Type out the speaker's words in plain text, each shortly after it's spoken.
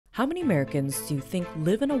How many Americans do you think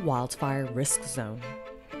live in a wildfire risk zone?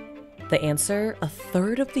 The answer, a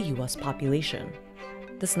third of the US population.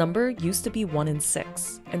 This number used to be 1 in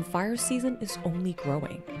 6, and fire season is only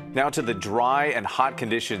growing. Now to the dry and hot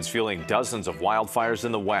conditions fueling dozens of wildfires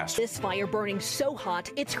in the West. This fire burning so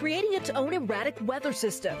hot, it's creating its own erratic weather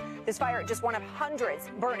system. This fire just one of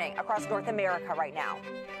hundreds burning across North America right now.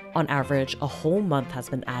 On average, a whole month has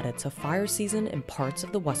been added to fire season in parts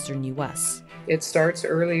of the western US. It starts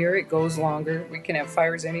earlier, it goes longer. We can have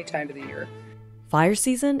fires any time of the year. Fire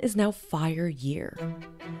season is now fire year.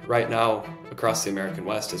 Right now, across the American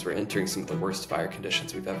West, as we're entering some of the worst fire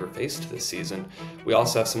conditions we've ever faced this season, we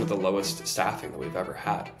also have some of the lowest staffing that we've ever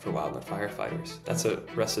had for wildland firefighters. That's a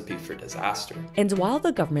recipe for disaster. And while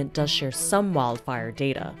the government does share some wildfire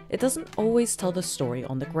data, it doesn't always tell the story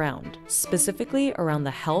on the ground, specifically around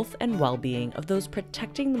the health and well-being of those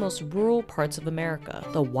protecting the most rural parts of America,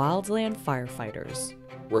 the wildland firefighters.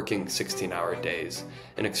 Working 16-hour days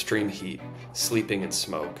in extreme heat, sleeping in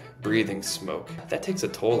smoke, breathing smoke, that takes a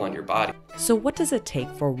toll on your body. So what does it take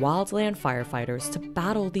for wildland firefighters to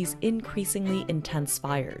battle these increasingly intense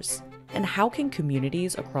fires? And how can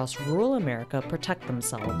communities across rural America protect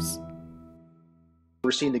themselves?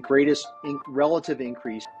 We're seeing the greatest relative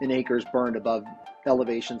increase in acres burned above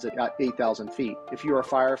elevations at 8,000 feet. If you're a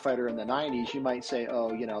firefighter in the 90s, you might say,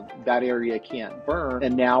 oh, that area can't burn.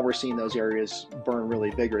 And now we're seeing those areas burn really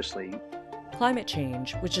vigorously. Climate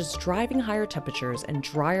change, which is driving higher temperatures and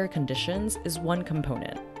drier conditions, is one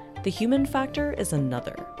component. The human factor is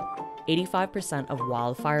another. 85% of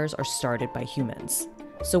wildfires are started by humans.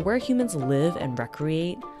 So where humans live and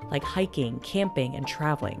recreate, like hiking, camping, and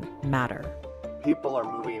traveling, matter. People are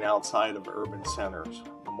moving outside of urban centers,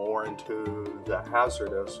 more into the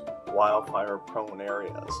hazardous, wildfire-prone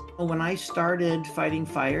areas. When I started fighting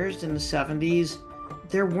fires in the 70s,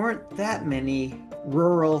 there weren't that many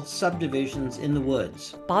rural subdivisions in the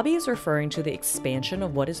woods. Bobby is referring to the expansion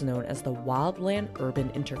of what is known as the Wildland-Urban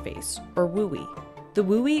Interface, or WUI. The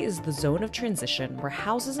WUI is the zone of transition where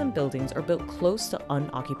houses and buildings are built close to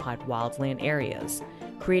unoccupied wildland areas,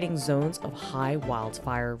 creating zones of high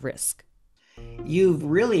wildfire risk. You've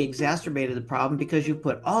really exacerbated the problem because you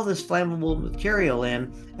put all this flammable material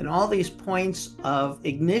in and all these points of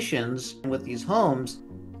ignitions with these homes.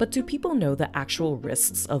 But do people know the actual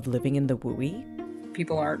risks of living in the WUI?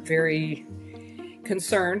 People aren't very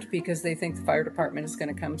concerned because they think the fire department is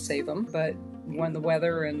going to come save them. But when the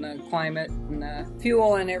weather and the climate and the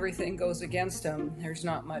fuel and everything goes against them, there's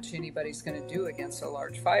not much anybody's going to do against a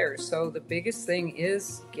large fire. So the biggest thing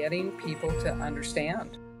is getting people to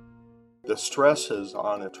understand. The stresses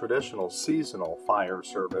on a traditional seasonal fire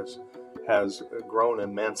service has grown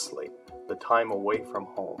immensely. The time away from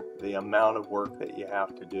home, the amount of work that you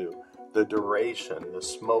have to do, the duration, the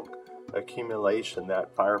smoke accumulation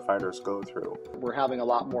that firefighters go through. We're having a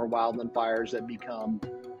lot more wildland fires that become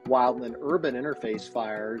wildland urban interface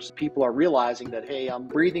fires. People are realizing that, hey, I'm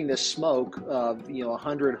breathing this smoke of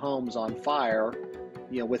 100 homes on fire,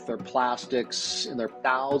 with their plastics and their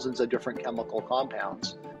thousands of different chemical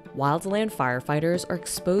compounds. Wildland firefighters are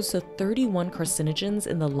exposed to 31 carcinogens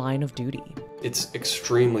in the line of duty. It's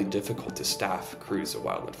extremely difficult to staff crews of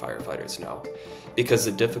wildland firefighters now because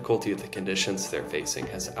the difficulty of the conditions they're facing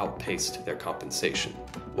has outpaced their compensation.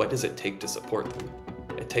 What does it take to support them?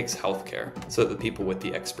 It takes healthcare so that the people with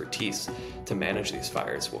the expertise to manage these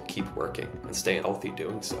fires will keep working and stay healthy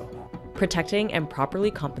doing so. Protecting and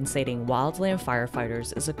properly compensating wildland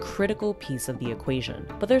firefighters is a critical piece of the equation,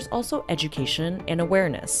 but there's also education and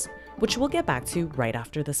awareness, which we'll get back to right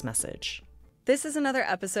after this message. This is another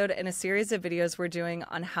episode in a series of videos we're doing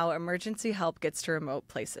on how emergency help gets to remote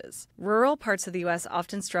places. Rural parts of the U.S.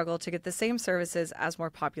 often struggle to get the same services as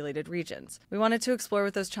more populated regions. We wanted to explore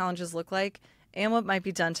what those challenges look like and what might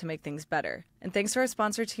be done to make things better. And thanks to our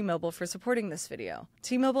sponsor T-Mobile for supporting this video.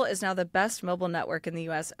 T-Mobile is now the best mobile network in the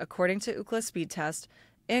U.S. according to Ookla speed test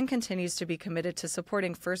and continues to be committed to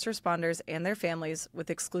supporting first responders and their families with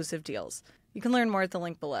exclusive deals. You can learn more at the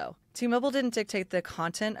link below. T-Mobile didn't dictate the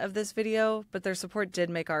content of this video, but their support did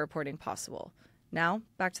make our reporting possible. Now,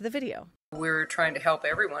 back to the video. We're trying to help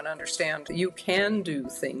everyone understand you can do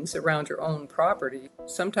things around your own property.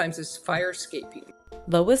 Sometimes it's firescaping.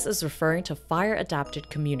 Lois is referring to fire-adapted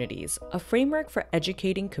communities, a framework for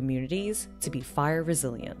educating communities to be fire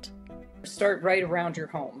resilient. Start right around your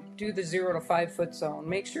home. Do the 0 to 5 foot zone.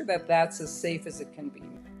 Make sure that that's as safe as it can be.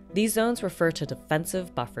 These zones refer to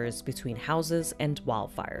defensive buffers between houses and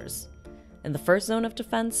wildfires. In the first zone of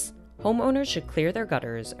defense, homeowners should clear their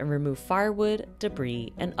gutters and remove firewood,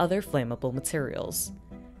 debris, and other flammable materials.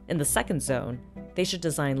 In the second zone, They should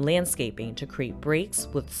design landscaping to create breaks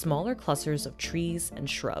with smaller clusters of trees and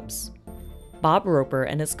shrubs. Bob Roper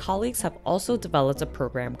and his colleagues have also developed a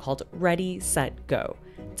program called Ready, Set, Go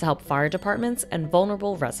to help fire departments and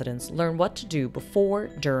vulnerable residents learn what to do before,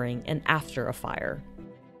 during, and after a fire.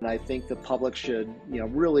 And I think the public should,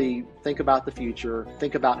 really think about the future,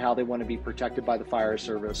 think about how they want to be protected by the fire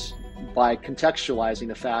service by contextualizing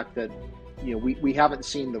the fact that, we haven't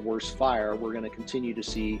seen the worst fire. We're going to continue to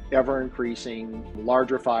see ever increasing,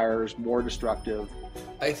 larger fires, more destructive.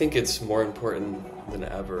 I think it's more important than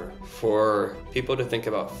ever for people to think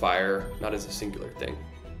about fire not as a singular thing,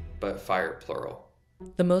 but fire plural.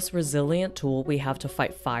 The most resilient tool we have to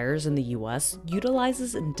fight fires in the US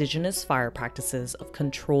utilizes indigenous fire practices of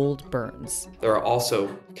controlled burns. There are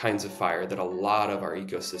also kinds of fire that a lot of our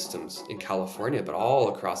ecosystems in California, but all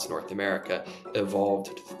across North America,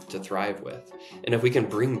 evolved to thrive with. And if we can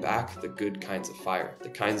bring back the good kinds of fire, the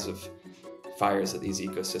kinds of fires that these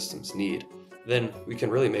ecosystems need, then we can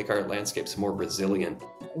really make our landscapes more resilient.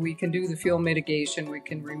 We can do the fuel mitigation, we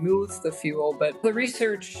can remove the fuel, but the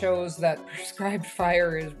research shows that prescribed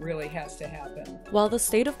fire really has to happen. While the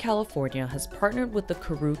state of California has partnered with the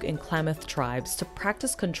Karuk and Klamath tribes to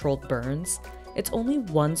practice controlled burns, it's only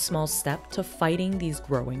one small step to fighting these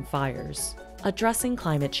growing fires. Addressing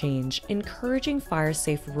climate change, encouraging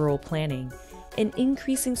fire-safe rural planning, and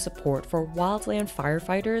increasing support for wildland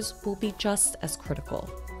firefighters will be just as critical.